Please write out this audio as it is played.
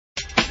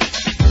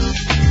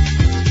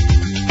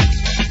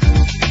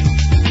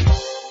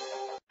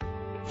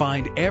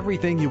Find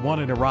everything you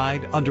want in a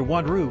ride under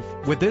one roof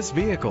with this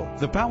vehicle.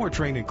 The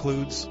powertrain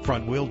includes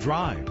front-wheel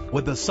drive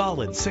with a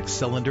solid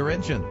 6-cylinder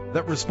engine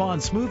that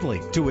responds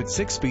smoothly to its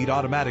 6-speed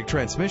automatic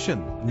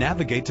transmission.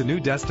 Navigate to new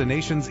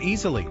destinations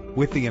easily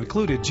with the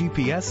included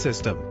GPS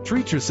system.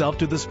 Treat yourself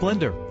to the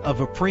splendor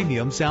of a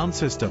premium sound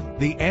system.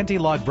 The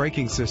anti-lock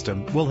braking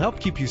system will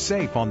help keep you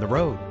safe on the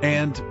road.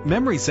 And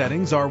memory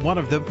settings are one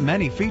of the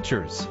many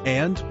features.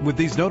 And with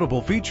these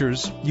notable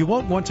features, you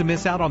won't want to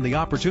miss out on the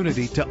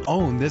opportunity to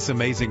own this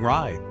amazing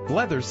ride.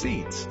 Leather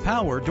seats,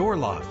 power door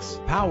locks,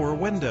 power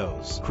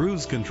windows,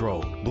 cruise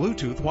control,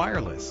 Bluetooth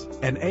wireless,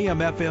 an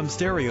AM/FM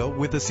stereo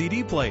with a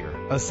CD player,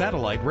 a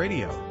satellite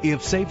radio.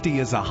 If safety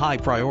is a high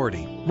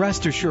priority,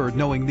 rest assured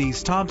knowing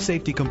these top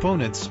safety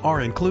components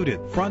are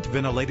included: front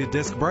ventilated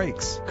disc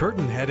brakes,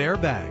 curtain head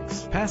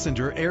airbags,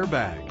 passenger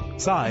airbag,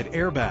 side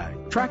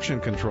airbag, traction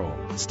control,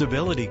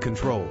 stability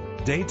control,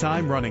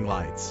 daytime running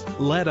lights.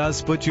 Let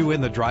us put you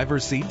in the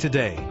driver's seat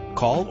today.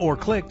 Call or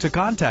click to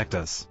contact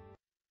us.